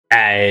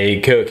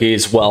Hey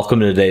cookies, welcome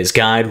to today's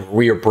guide.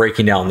 We are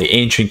breaking down the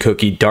ancient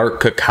cookie, Dark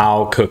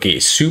Cacao Cookie.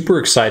 Super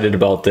excited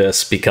about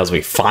this because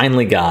we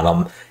finally got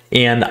them,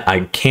 and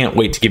I can't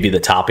wait to give you the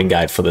topping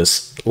guide for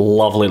this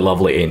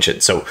lovely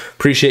ancient. So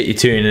appreciate you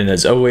tuning in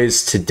as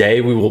always.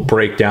 Today we will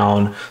break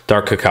down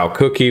Dark Cacao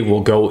Cookie. We'll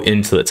go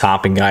into the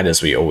topping guide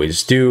as we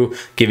always do,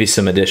 give you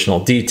some additional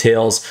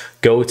details,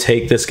 go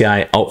take this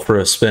guy out for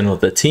a spin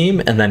with the team,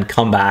 and then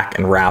come back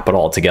and wrap it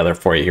all together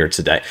for you here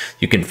today.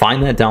 You can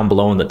find that down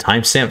below in the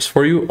timestamps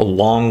for you,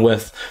 along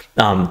with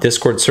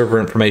Discord server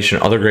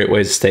information, other great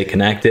ways to stay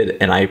connected,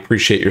 and I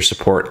appreciate your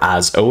support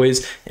as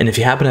always. And if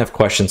you happen to have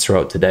questions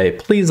throughout today,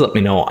 please let me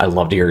know. I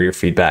love to hear your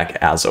feedback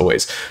as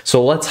always.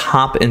 So let's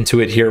hop into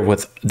it here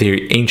with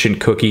the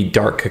ancient cookie,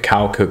 Dark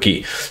Cacao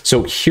Cookie.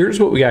 So here's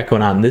what we got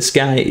going on. This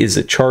guy is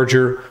a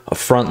charger, a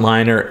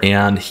frontliner,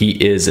 and he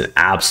is an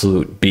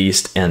absolute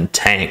beast and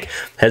tank.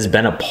 Has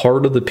been a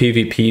part of the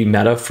PvP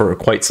meta for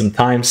quite some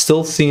time.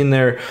 Still seeing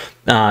him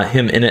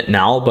in it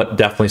now, but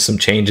definitely some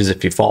changes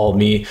if you follow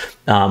me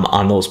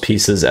on those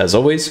pieces as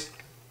always.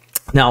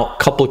 Now, a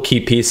couple of key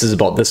pieces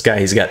about this guy.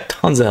 He's got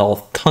tons of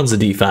health, tons of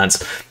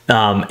defense,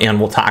 and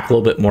we'll talk a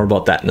little bit more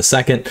about that in a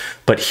second.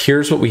 But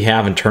here's what we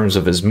have in terms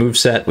of his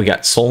moveset. We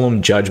got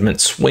Solemn Judgment,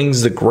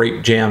 swings the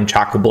Grape Jam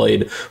Chakra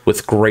Blade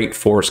with great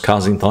force,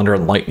 causing thunder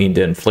and lightning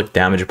to inflict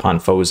damage upon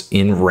foes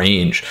in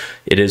range.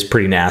 It is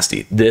pretty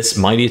nasty. This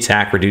mighty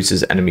attack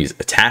reduces enemies'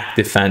 attack,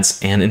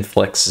 defense, and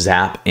inflicts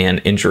zap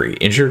and injury.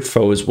 Injured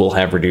foes will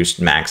have reduced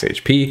max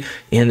HP,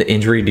 and the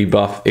injury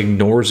debuff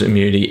ignores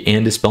immunity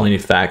and dispelling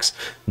effects,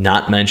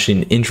 not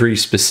mentioning injury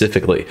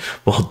specifically.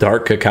 While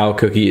Dark Cacao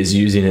Cookie is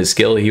using his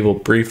skill, he will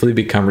briefly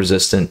become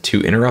resistant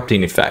to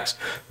interrupting effects.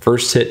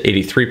 First hit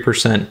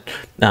 83%,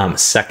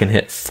 second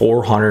hit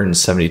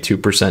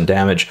 472%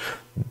 damage.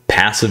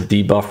 Passive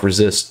debuff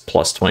resist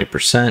plus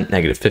 20%,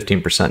 negative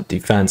 15%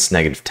 defense,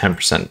 negative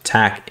 10%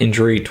 attack,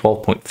 injury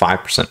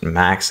 12.5%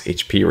 max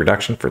HP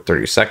reduction for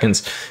 30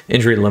 seconds,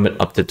 injury limit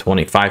up to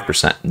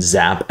 25%,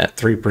 zap at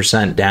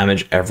 3%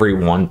 damage every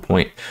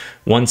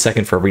 1.1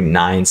 second for every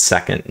 9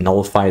 seconds,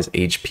 nullifies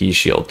HP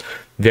shield.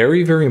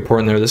 Very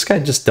important there. This guy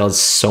just does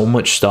so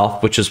much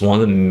stuff, which is one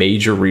of the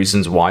major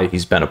reasons why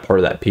he's been a part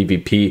of that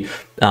PvP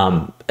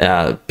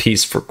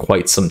piece for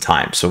quite some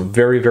time. So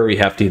very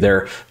hefty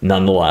there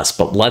nonetheless.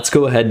 But let's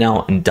go ahead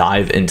now and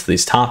dive into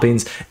these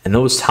toppings. And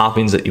those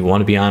toppings that you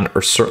want to be on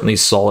are certainly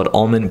Solid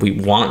Almond. We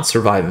want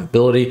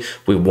survivability.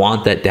 We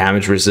want that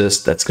damage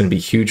resist. That's going to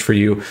be huge for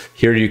you.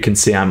 Here you can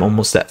see I'm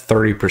almost at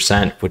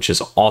 30%, which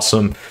is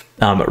awesome.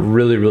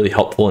 Really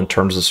helpful in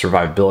terms of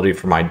survivability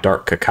for my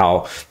Dark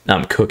Cacao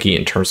Cookie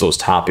in terms of those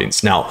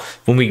toppings. Now,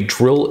 when we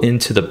drill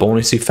into the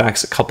bonus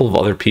effects, a couple of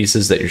other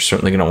pieces that you're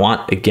certainly going to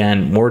want.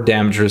 Again, more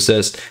damage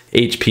resist,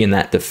 HP, and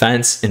that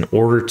defense in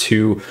order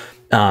to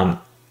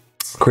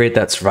create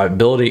that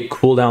survivability.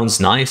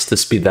 Cooldown's nice to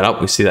speed that up.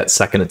 We see that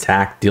second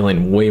attack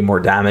dealing way more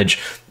damage.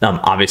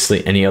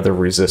 Obviously, any other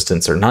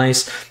resistance are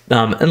nice.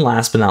 And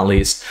last but not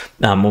least,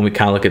 when we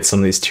kind of look at some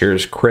of these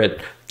tiers,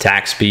 crit,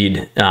 attack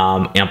speed,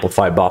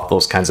 amplify buff,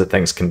 those kinds of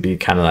things can be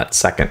kind of that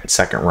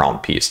second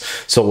round piece.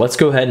 So let's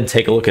go ahead and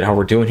take a look at how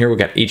we're doing here. We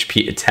got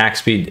HP, attack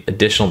speed,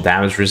 additional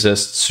damage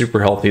resist,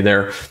 super healthy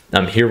there.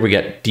 Here we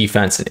got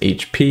defense and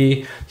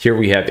HP. Here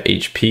we have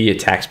HP,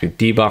 attack speed,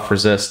 debuff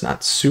resist,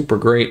 not super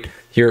great.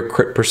 Here,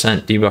 crit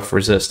percent, debuff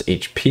resist,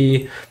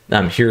 HP.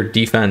 Here,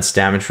 defense,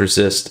 damage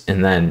resist,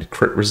 and then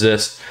crit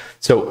resist.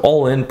 So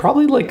all in,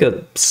 probably like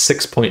a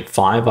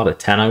 6.5 out of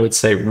 10, I would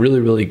say.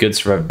 Really good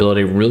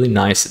survivability, really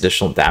nice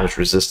additional damage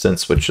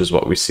resistance, which is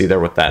what we see there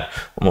with that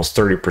almost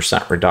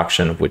 30%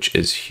 reduction, which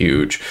is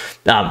huge.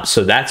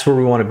 So that's where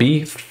we want to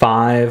be.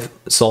 5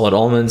 solid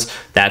almonds.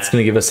 That's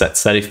going to give us that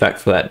set effect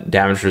for that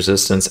damage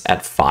resistance at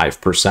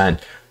 5%.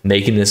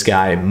 Making this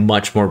guy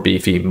much more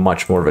beefy,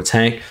 much more of a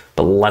tank.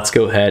 But let's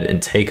go ahead and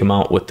take him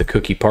out with the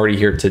cookie party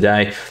here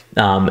today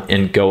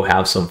and go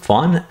have some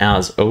fun.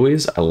 As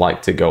always, I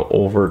like to go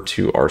over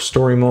to our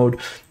story mode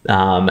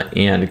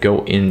and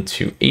go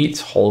into 8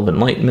 Hall of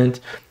Enlightenment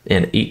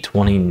and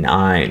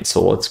 829.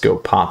 So let's go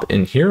pop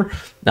in here.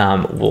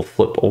 We'll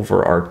flip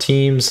over our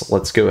teams.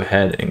 Let's go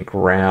ahead and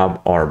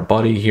grab our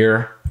buddy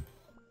here.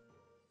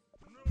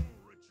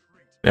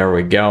 There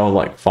we go,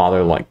 like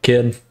father, like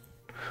kid.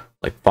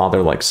 Like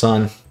father, like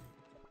son.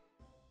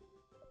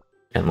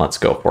 And let's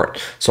go for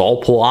it. So I'll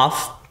pull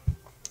off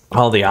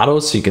all the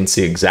autos so you can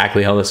see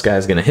exactly how this guy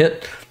is going to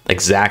hit,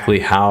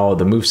 exactly how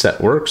the moveset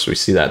works. We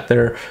see that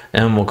there.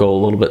 And we'll go a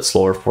little bit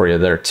slower for you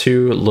there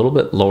too. A little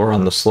bit lower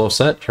on the slow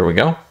set. Here we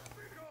go.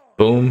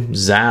 Boom,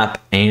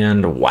 zap,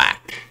 and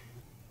whack.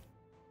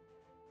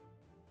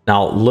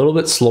 Now a little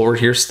bit slower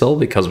here still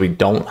because we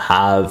don't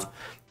have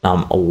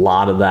a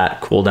lot of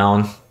that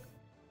cooldown.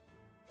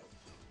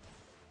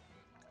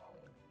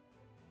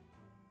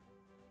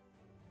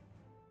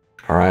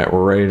 All right,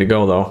 we're ready to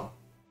go though.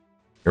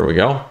 Here we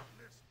go.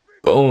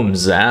 Boom,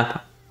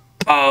 zap.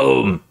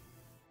 Boom.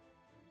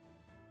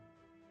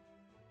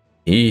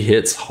 He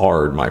hits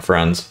hard, my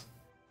friends.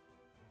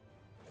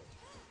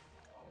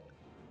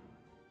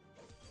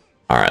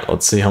 All right,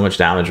 let's see how much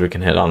damage we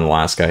can hit on the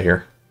last guy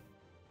here.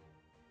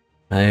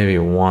 Maybe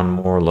one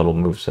more little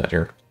moveset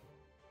here.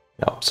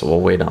 Yep, so we'll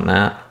wait on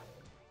that.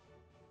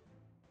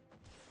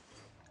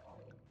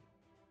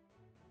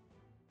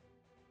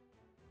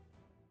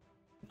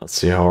 Let's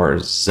see how our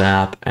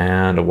zap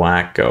and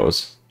whack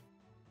goes.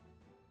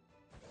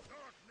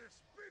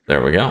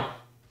 There we go.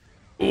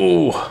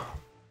 Ooh,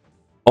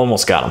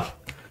 almost got him.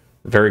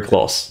 Very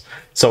close.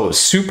 So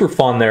super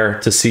fun there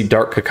to see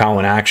Dark Cacao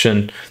in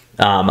action.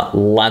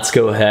 Let's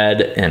go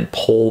ahead and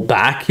pull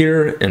back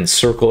here and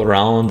circle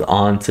around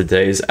on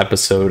today's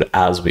episode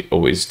as we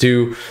always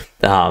do,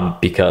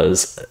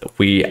 because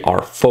we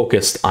are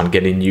focused on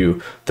getting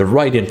you the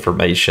right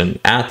information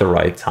at the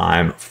right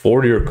time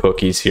for your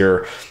cookies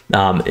here,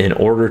 in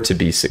order to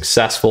be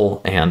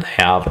successful and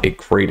have a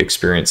great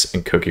experience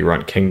in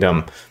CookieRun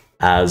Kingdom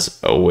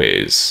as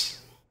always.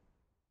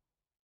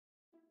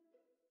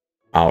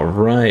 All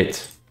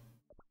right.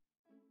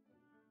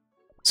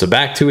 So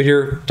back to it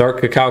here, Dark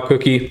Cacao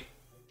Cookie.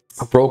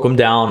 I broke them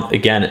down.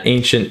 Again,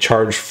 ancient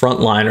charged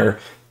frontliner,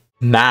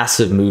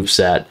 massive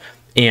moveset,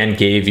 and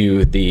gave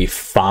you the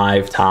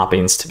 5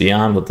 toppings to be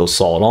on with those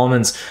solid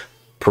almonds,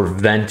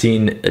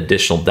 preventing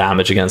additional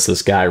damage against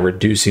this guy,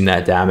 reducing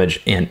that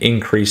damage and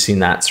increasing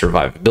that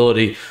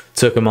survivability.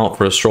 Took him out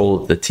for a stroll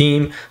with the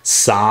team,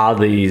 saw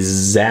the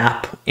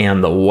zap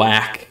and the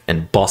whack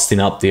and busting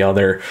up the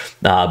other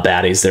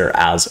baddies there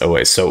as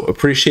always. So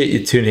appreciate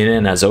you tuning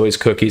in as always,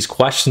 cookies.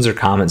 Questions or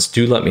comments,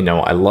 do let me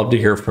know. I love to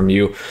hear from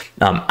you.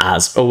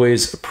 As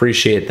always,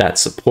 appreciate that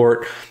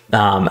support.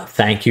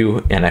 Thank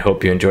you, and I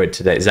hope you enjoyed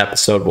today's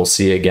episode. We'll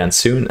see you again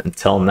soon.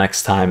 Until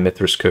next time,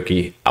 Mythras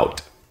Cookie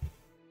out.